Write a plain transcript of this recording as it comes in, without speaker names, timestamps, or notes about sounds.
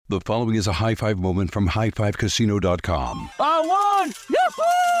The following is a high-five moment from highfivecasino.com. I won!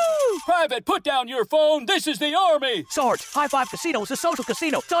 Yahoo! Private, put down your phone. This is the Army. Sarge, High Five Casino is a social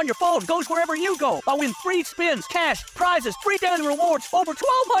casino. It's on your phone. Goes wherever you go. I win free spins, cash, prizes, free daily rewards, over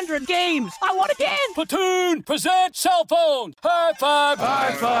 1,200 games. I won again. Platoon, present cell phone. High Five.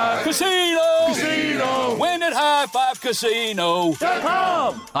 High Five. Casino. Casino. Win at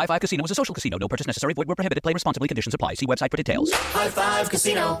highfivecasino.com. High Five Casino is a social casino. No purchase necessary. Void where prohibited. Play responsibly. Conditions apply. See website for details. High Five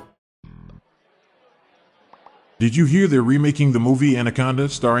Casino. Did you hear they're remaking the movie Anaconda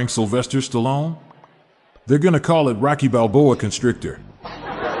starring Sylvester Stallone? They're gonna call it Rocky Balboa Constrictor.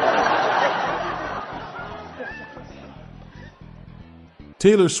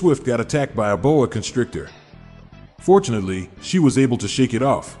 Taylor Swift got attacked by a boa constrictor. Fortunately, she was able to shake it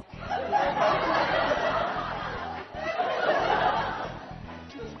off.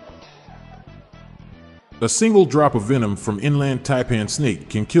 A single drop of venom from inland taipan snake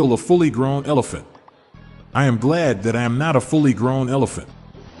can kill a fully grown elephant. I am glad that I am not a fully grown elephant.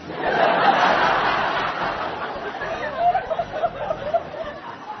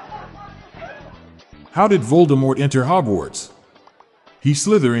 How did Voldemort enter Hogwarts? He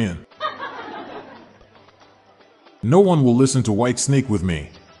slither in. No one will listen to White Snake with me.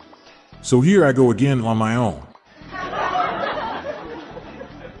 So here I go again on my own.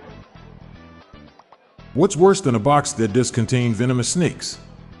 What's worse than a box that does contain venomous snakes?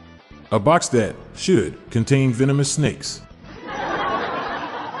 A box that should contain venomous snakes.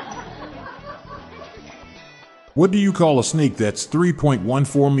 What do you call a snake that's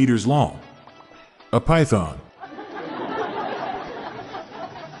 3.14 meters long? A python.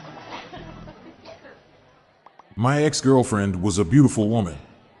 My ex-girlfriend was a beautiful woman.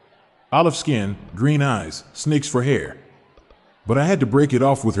 Olive skin, green eyes, snakes for hair. But I had to break it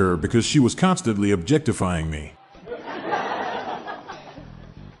off with her because she was constantly objectifying me.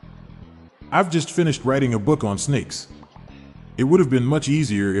 I've just finished writing a book on snakes. It would have been much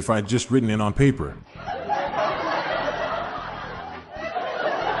easier if I'd just written it on paper.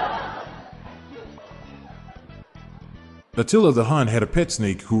 Attila the Hun had a pet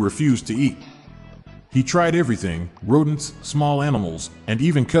snake who refused to eat. He tried everything, rodents, small animals, and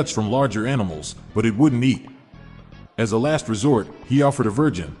even cuts from larger animals, but it wouldn't eat. As a last resort, he offered a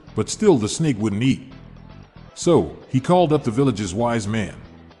virgin, but still the snake wouldn't eat. So, he called up the village's wise man.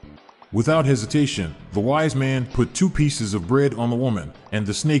 Without hesitation, the wise man put 2 pieces of bread on the woman, and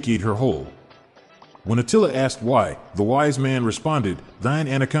the snake ate her whole. When Attila asked why, the wise man responded, "Thine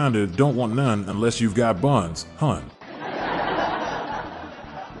anaconda don't want none unless you've got buns, hun."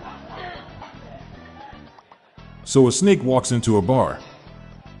 So a snake walks into a bar.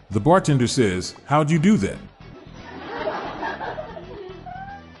 The bartender says, "How'd you do that?"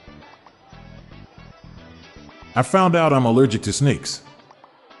 "I found out I'm allergic to snakes.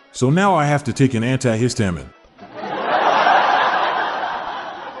 So now I have to take an antihistamine."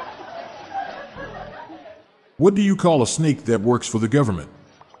 What do you call a snake that works for the government?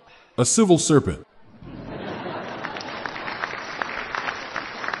 A civil serpent.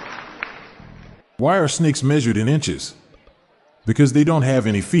 Why are snakes measured in inches? Because they don't have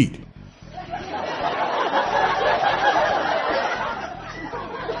any feet.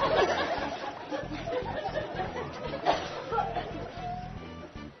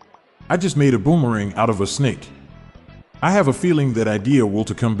 I just made a boomerang out of a snake. I have a feeling that idea will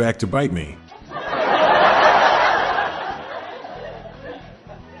to come back to bite me.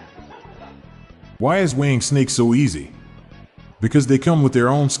 Why is weighing snakes so easy? Because they come with their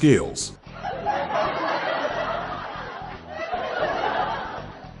own scales.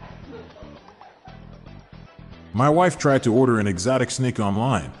 My wife tried to order an exotic snake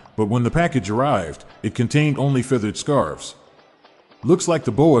online, but when the package arrived, it contained only feathered scarves. Looks like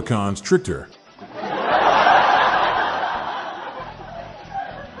the boa cons tricked her.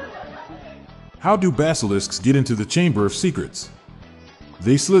 How do basilisks get into the Chamber of Secrets?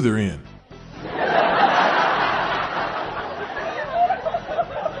 They slither in.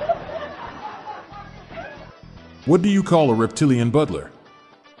 What do you call a reptilian butler?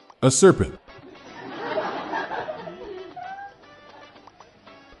 A serpent.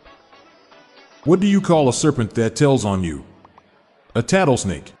 What do you call a serpent that tells on you? A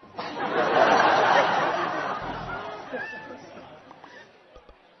tattlesnake.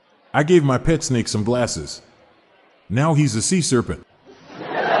 I gave my pet snake some glasses. Now he's a sea serpent.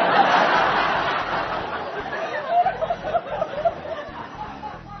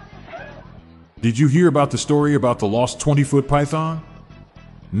 Did you hear about the story about the lost 20-foot python?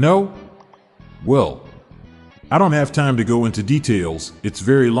 No? Well, I don't have time to go into details, it's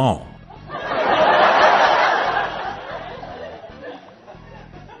very long.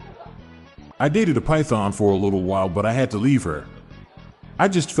 I dated a python for a little while, but I had to leave her. I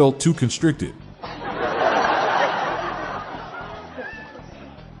just felt too constricted.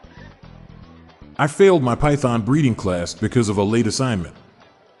 I failed my python breeding class because of a late assignment.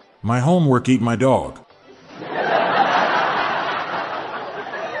 My homework ate my dog.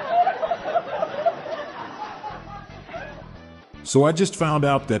 So I just found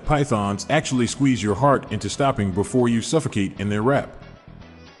out that pythons actually squeeze your heart into stopping before you suffocate in their wrap.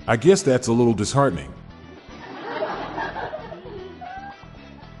 I guess that's a little disheartening.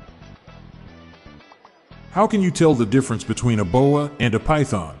 How can you tell the difference between a boa and a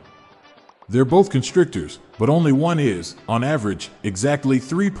python? They're both constrictors, but only one is, on average, exactly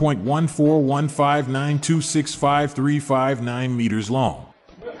 3.14159265359 meters long.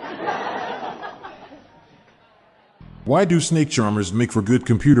 Why do snake charmers make for good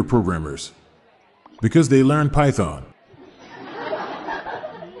computer programmers? Because they learn Python.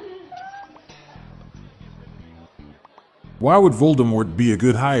 Why would Voldemort be a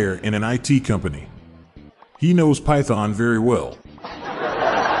good hire in an IT company? He knows Python very well.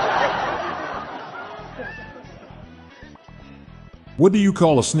 What do you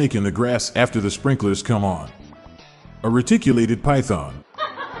call a snake in the grass after the sprinklers come on? A reticulated python.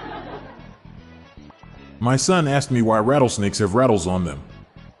 My son asked me why rattlesnakes have rattles on them.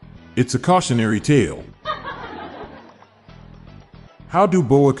 It's a cautionary tale. How do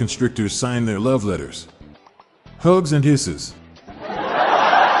boa constrictors sign their love letters? Hugs and hisses.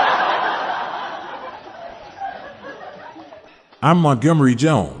 I'm Montgomery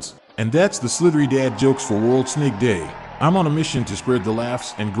Jones, and that's the Slithery Dad Jokes for World Snake Day. I'm on a mission to spread the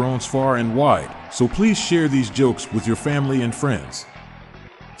laughs and groans far and wide, so please share these jokes with your family and friends.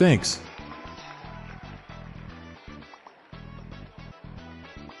 Thanks.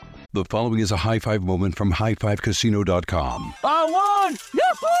 The following is a high-five moment from highfivecasino.com. I won!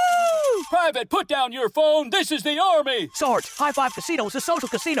 Yahoo! Private, put down your phone. This is the Army. Sarge, High Five Casino is a social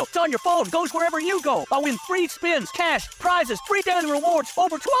casino. It's on your phone, goes wherever you go. I win free spins, cash, prizes, free daily rewards,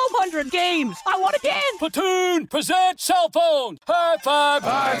 over 1,200 games. I won again! Platoon, present cell phone. High Five.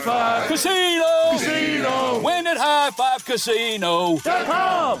 High Five Casino. Casino. Win at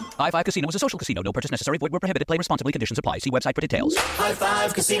highfivecasino.com. High Five Casino is a social casino. No purchase necessary. Void where prohibited. Play responsibly. Conditions apply. See website for details. High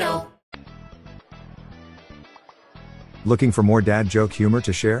Five Casino. Looking for more dad joke humor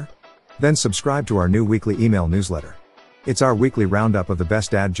to share? Then subscribe to our new weekly email newsletter. It's our weekly roundup of the best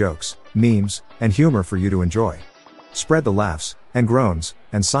dad jokes, memes, and humor for you to enjoy. Spread the laughs and groans,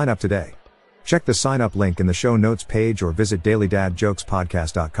 and sign up today. Check the sign up link in the show notes page or visit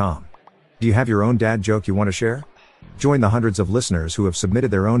dailydadjokespodcast.com. Do you have your own dad joke you want to share? Join the hundreds of listeners who have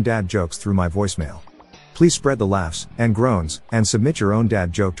submitted their own dad jokes through my voicemail. Please spread the laughs and groans and submit your own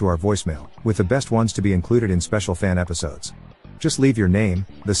dad joke to our voicemail, with the best ones to be included in special fan episodes. Just leave your name,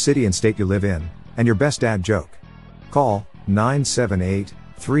 the city and state you live in, and your best dad joke. Call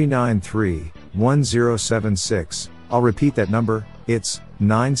 978-393-1076. I'll repeat that number, it's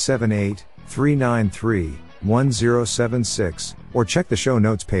 978-393-1076, or check the show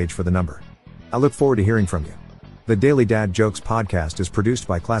notes page for the number. I look forward to hearing from you. The Daily Dad Jokes podcast is produced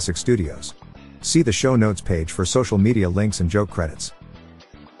by Classic Studios. See the show notes page for social media links and joke credits.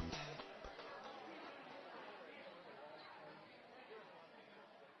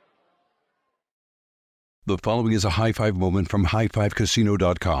 The following is a high-five moment from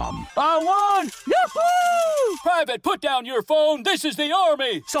highfivecasino.com. I won! Yahoo! Private, put down your phone. This is the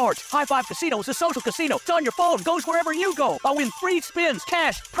Army. Sarge, High Five Casino is a social casino. It's on your phone, goes wherever you go. I win free spins,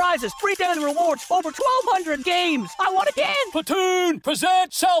 cash, prizes, free daily rewards, over 1,200 games. I won again! Platoon,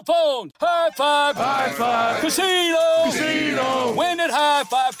 present cell phone. High Five. High Five Casino. Casino. Win at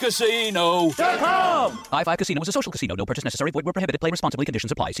highfivecasino.com. High Five Casino is a social casino. No purchase necessary. Void where prohibited. Play responsibly.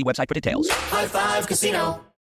 Conditions apply. See website for details. High Five Casino.